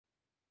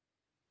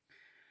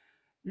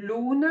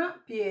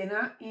Luna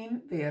piena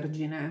in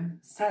Vergine,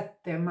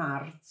 7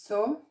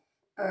 marzo.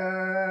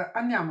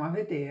 Andiamo a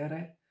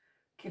vedere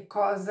che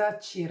cosa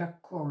ci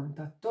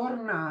racconta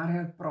tornare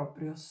al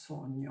proprio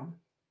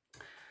sogno.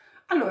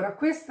 Allora,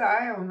 questa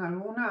è una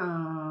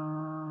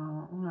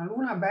luna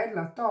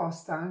bella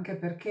tosta, anche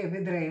perché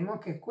vedremo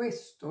che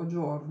questo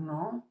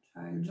giorno,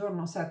 cioè il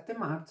giorno 7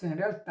 marzo, in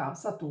realtà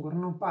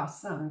Saturno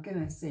passa anche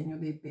nel segno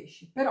dei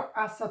pesci. Però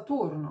a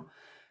Saturno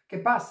che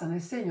passa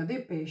nel segno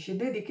dei pesci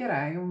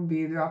dedicherei un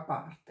video a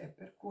parte,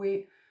 per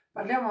cui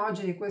parliamo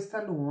oggi di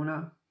questa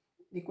luna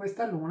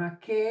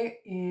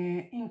che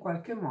in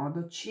qualche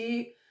modo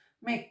ci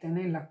mette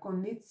nella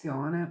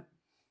condizione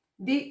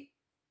di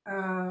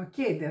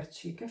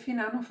chiederci che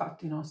fine hanno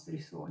fatto i nostri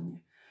sogni.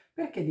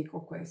 Perché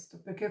dico questo?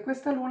 Perché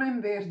questa luna in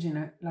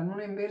Vergine, la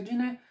luna in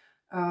Vergine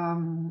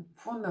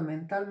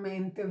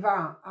fondamentalmente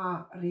va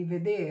a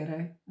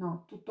rivedere,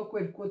 no, tutto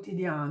quel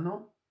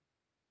quotidiano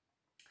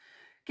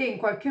che in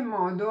qualche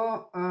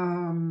modo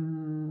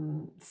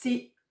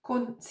si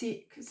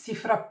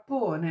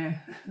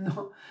frappone,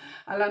 no,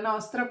 alla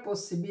nostra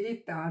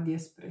possibilità di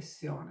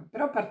espressione.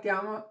 Però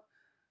partiamo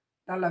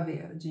dalla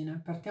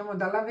Vergine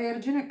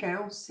che è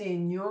un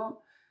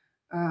segno,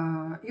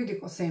 io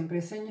dico sempre,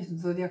 i segni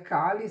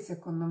zodiacali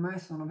secondo me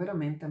sono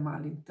veramente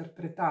mal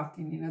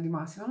interpretati in linea di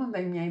massima, non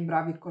dai miei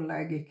bravi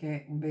colleghi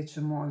che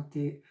invece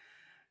molti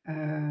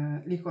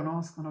li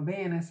conoscono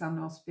bene,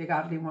 sanno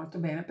spiegarli molto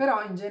bene,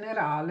 però in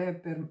generale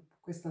per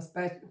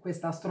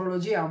questa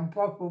astrologia un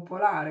po'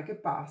 popolare che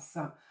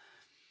passa,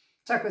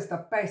 c'è questa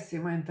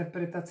pessima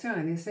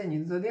interpretazione dei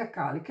segni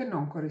zodiacali che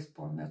non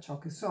corrisponde a ciò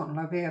che sono.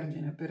 La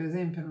Vergine, per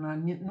esempio, non ha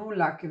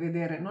nulla a che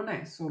vedere, non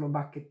è solo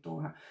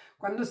bacchettona.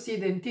 Quando si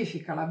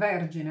identifica la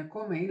Vergine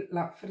come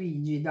la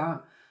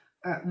frigida,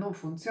 non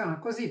funziona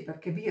così,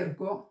 perché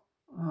Virgo,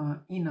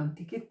 in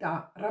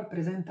antichità,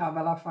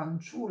 rappresentava la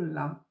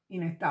fanciulla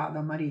in età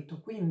da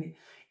marito, quindi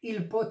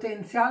il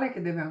potenziale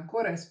che deve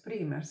ancora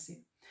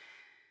esprimersi.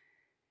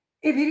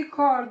 E vi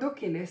ricordo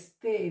che le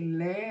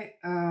stelle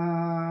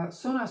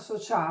sono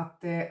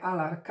associate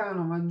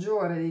all'arcano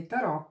maggiore dei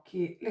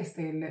tarocchi, le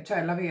stelle,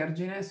 cioè la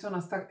Vergine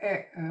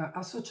è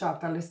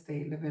associata alle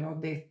stelle, ve l'ho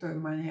detto in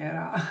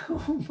maniera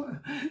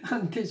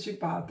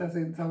anticipata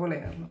senza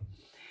volerlo.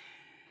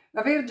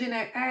 La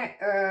Vergine è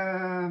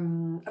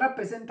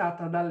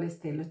rappresentata dalle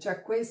stelle,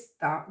 cioè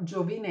questa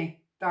giovinetta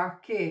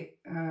che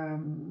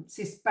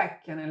si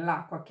specchia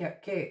nell'acqua,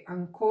 che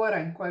ancora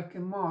in qualche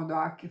modo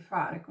ha a che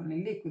fare con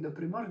il liquido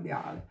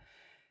primordiale,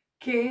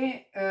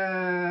 che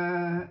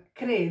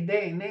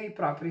crede nei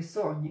propri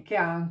sogni, che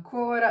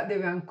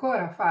deve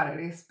ancora fare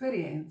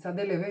l'esperienza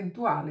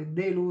dell'eventuale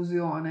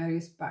delusione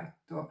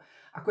rispetto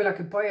a quella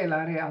che poi è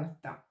la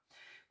realtà.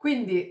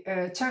 Quindi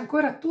c'è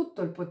ancora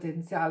tutto il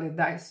potenziale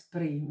da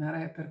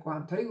esprimere per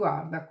quanto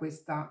riguarda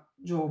questa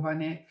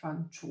giovane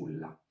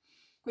fanciulla.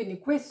 Quindi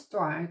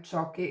questo è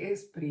ciò che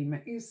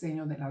esprime il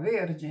segno della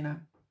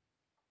Vergine.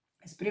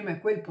 Esprime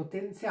quel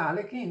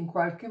potenziale che in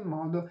qualche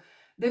modo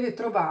deve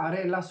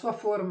trovare la sua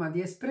forma di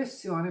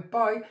espressione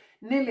poi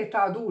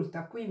nell'età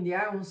adulta, quindi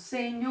è un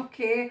segno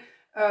che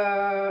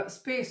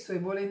spesso e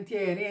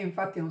volentieri, e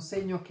infatti è un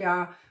segno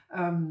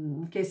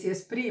che si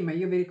esprime.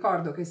 Io vi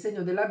ricordo che il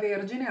segno della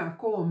Vergine ha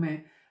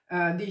come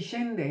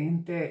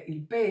discendente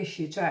il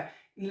Pesci, cioè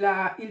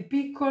il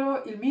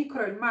piccolo, il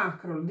micro e il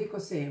macro, lo dico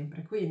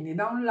sempre. Quindi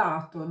da un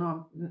lato,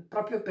 no,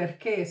 proprio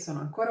perché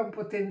sono ancora un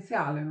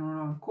potenziale, non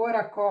ho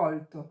ancora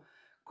colto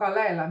qual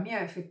è la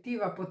mia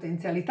effettiva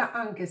potenzialità,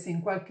 anche se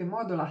in qualche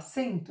modo la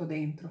sento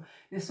dentro,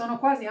 ne sono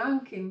quasi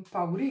anche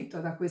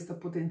impaurito da questa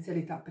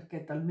potenzialità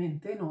perché è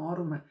talmente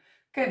enorme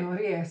che non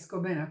riesco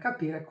bene a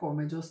capire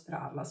come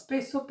giostrarla.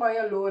 Spesso poi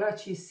allora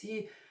ci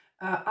si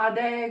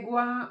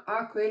adegua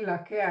a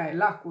quella che è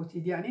la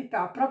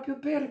quotidianità, proprio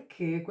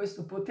perché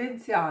questo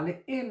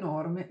potenziale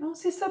enorme non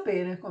si sa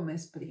bene come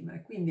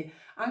esprimere. Quindi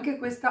anche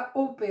questa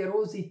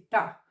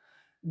operosità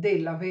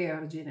della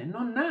Vergine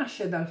non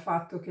nasce dal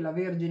fatto che la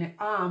Vergine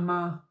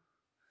ama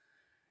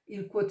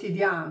il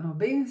quotidiano,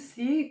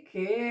 bensì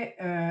che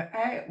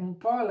è un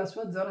po' la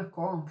sua zona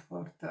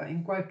comfort.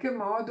 In qualche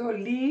modo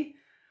lì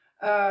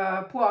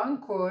può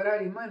ancora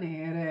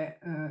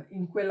rimanere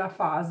in quella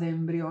fase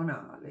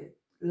embrionale.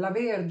 La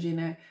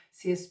Vergine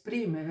si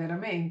esprime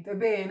veramente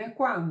bene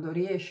quando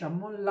riesce a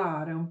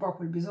mollare un po'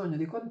 quel bisogno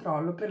di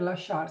controllo per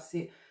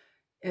lasciarsi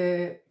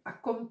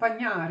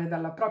accompagnare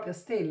dalla propria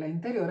stella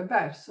interiore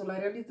verso la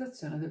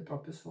realizzazione del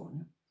proprio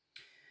sogno.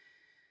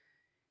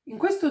 In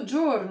questo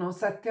giorno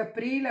 7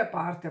 aprile, a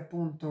parte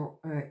appunto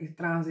il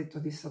transito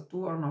di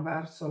Saturno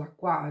verso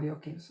l'Acquario,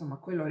 che insomma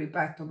quello,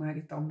 ripeto,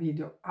 merita un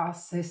video a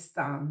sé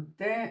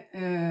stante,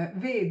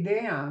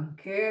 vede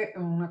anche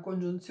una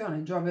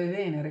congiunzione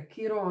Giove-Venere,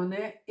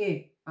 Kirone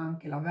e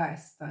anche la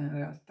Vesta in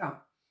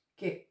realtà,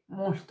 che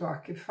molto ha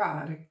a che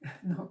fare,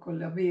 no, con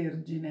la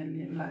Vergine,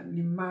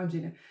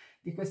 l'immagine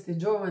di queste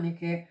giovani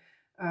che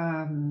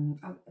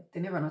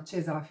tenevano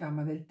accesa la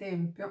fiamma del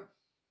Tempio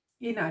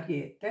in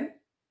Ariete.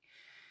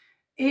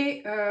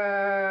 E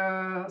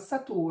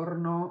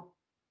Saturno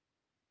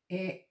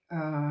e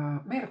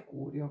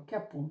Mercurio, che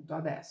appunto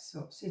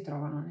adesso si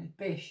trovano nel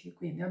Pesci.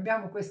 Quindi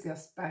abbiamo questi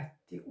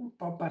aspetti un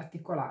po'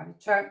 particolari,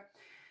 cioè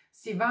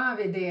si va a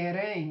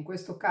vedere in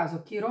questo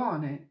caso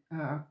Kirone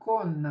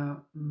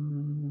con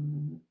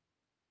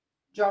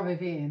Giove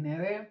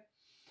Venere,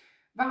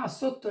 va a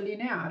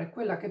sottolineare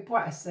quella che può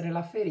essere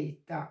la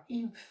ferita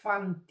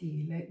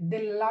infantile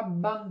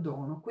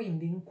dell'abbandono.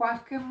 Quindi in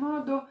qualche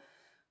modo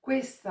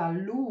questa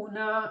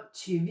luna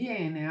ci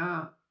viene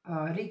a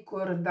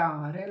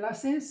ricordare la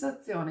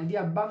sensazione di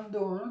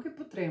abbandono che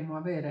potremmo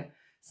avere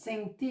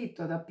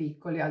sentito da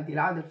piccoli, al di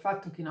là del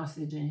fatto che i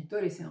nostri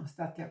genitori siano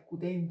stati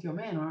accudenti o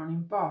meno, non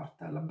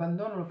importa,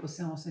 l'abbandono lo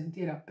possiamo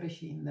sentire a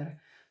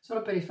prescindere.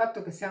 Solo per il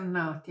fatto che siamo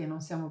nati e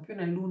non siamo più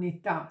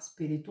nell'unità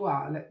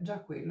spirituale, già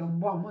quello è un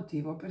buon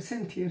motivo per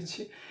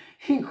sentirci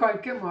in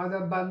qualche modo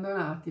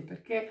abbandonati,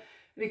 perché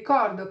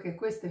ricordo che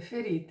queste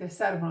ferite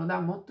servono da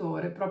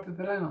motore proprio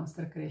per la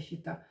nostra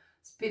crescita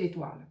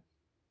spirituale.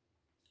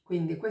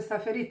 Quindi questa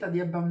ferita di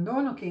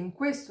abbandono che in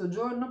questo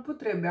giorno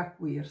potrebbe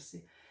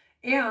acuirsi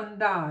e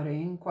andare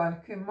in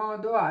qualche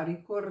modo a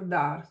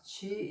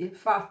ricordarci il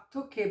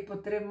fatto che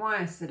potremmo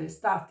essere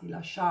stati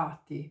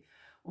lasciati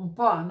un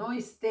po' a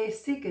noi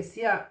stessi, che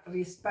sia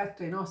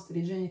rispetto ai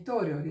nostri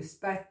genitori o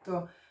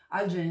rispetto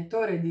al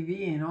genitore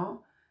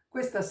divino,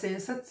 questa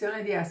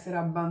sensazione di essere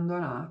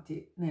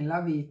abbandonati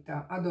nella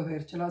vita, a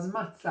dovercela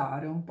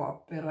smazzare un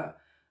po' per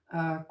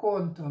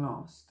conto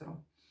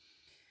nostro.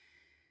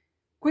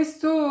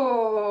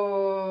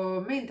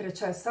 Questo mentre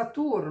c'è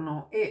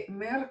Saturno e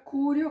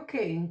Mercurio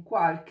che in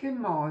qualche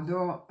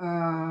modo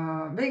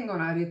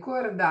vengono a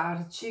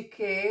ricordarci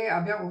che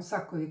abbiamo un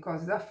sacco di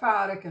cose da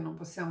fare, che non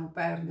possiamo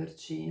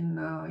perderci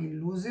in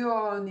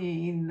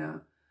illusioni,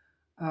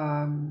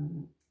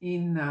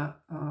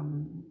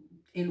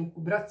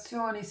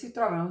 elucubrazioni. Si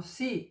trovano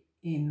sì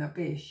in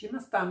Pesci, ma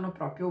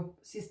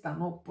si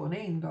stanno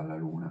opponendo alla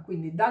Luna,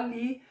 quindi da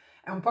lì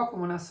è un po'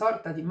 come una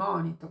sorta di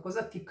monito,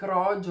 cosa ti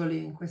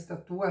crogioli in questa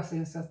tua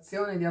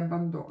sensazione di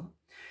abbandono.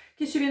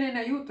 Chi ci viene in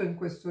aiuto in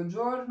questo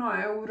giorno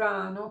è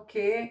Urano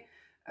che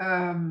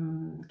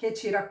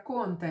ci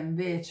racconta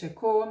invece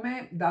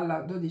come,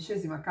 dalla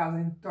 12ª casa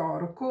in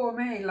Toro,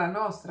 come la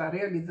nostra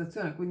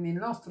realizzazione, quindi il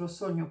nostro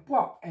sogno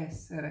può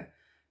essere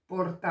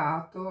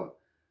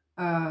portato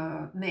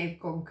nel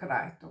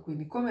concreto,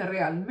 quindi come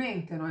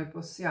realmente noi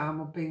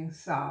possiamo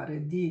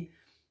pensare di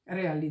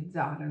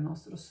realizzare il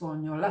nostro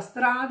sogno. La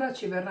strada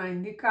ci verrà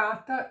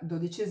indicata,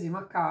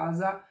 12ª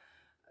casa,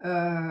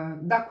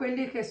 da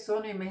quelli che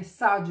sono i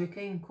messaggi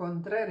che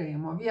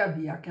incontreremo via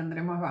via che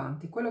andremo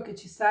avanti. Quello che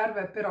ci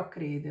serve è però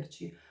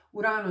crederci.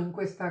 Urano in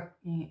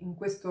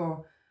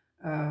questo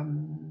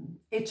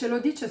e ce lo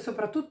dice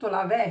soprattutto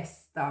la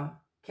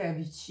Vesta che è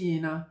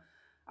vicina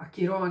a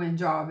Kirone,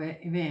 Giove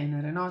e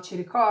Venere, no? Ci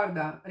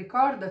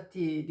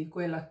ricordati di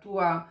quel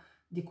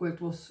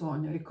tuo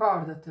sogno,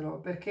 ricordatelo,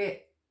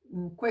 perché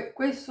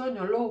quel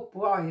sogno lo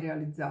puoi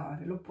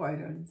realizzare,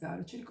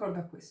 ci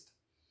ricorda questo.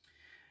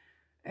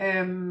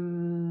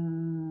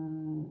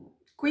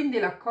 Quindi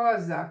la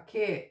cosa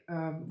che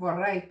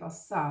vorrei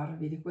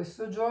passarvi di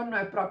questo giorno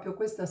è proprio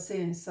questa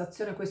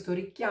sensazione, questo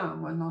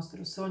richiamo al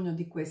nostro sogno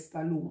di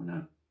questa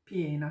luna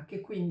piena, che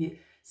quindi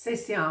se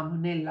siamo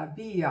nella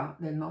via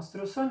del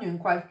nostro sogno in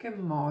qualche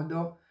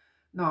modo,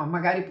 no,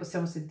 magari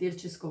possiamo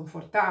sentirci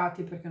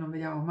sconfortati perché non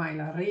vediamo mai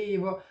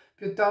l'arrivo,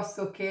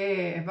 piuttosto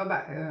che,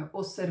 vabbè,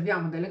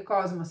 osserviamo delle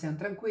cose ma siamo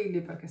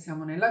tranquilli perché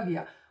siamo nella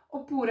via,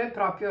 oppure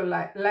proprio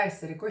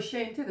l'essere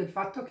coscienti del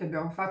fatto che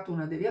abbiamo fatto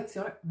una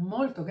deviazione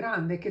molto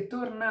grande, che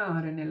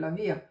tornare nella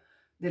via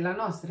della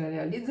nostra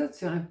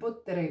realizzazione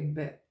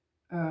potrebbe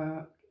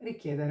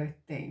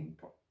richiedere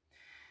tempo.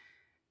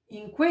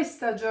 In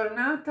questa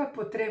giornata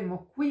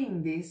potremmo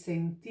quindi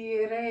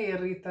sentire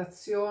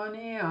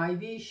irritazioni ai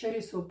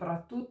visceri,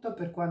 soprattutto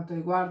per quanto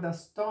riguarda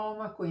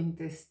stomaco e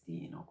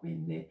intestino.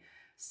 Quindi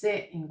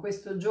se in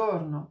questo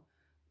giorno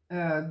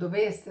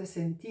doveste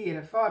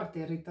sentire forte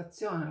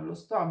irritazione allo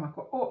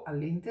stomaco o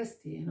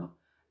all'intestino,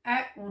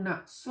 è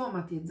una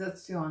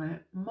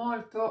somatizzazione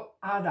molto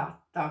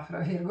adatta, fra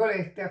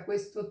virgolette, a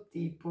questo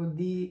tipo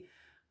di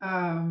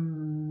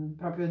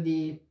proprio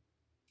di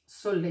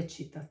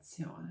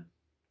sollecitazione.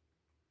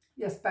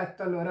 Vi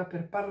aspetto allora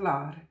per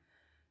parlare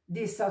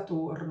di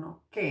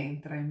Saturno che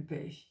entra in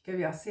Pesci, che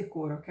vi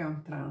assicuro che è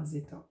un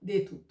transito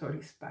di tutto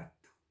rispetto.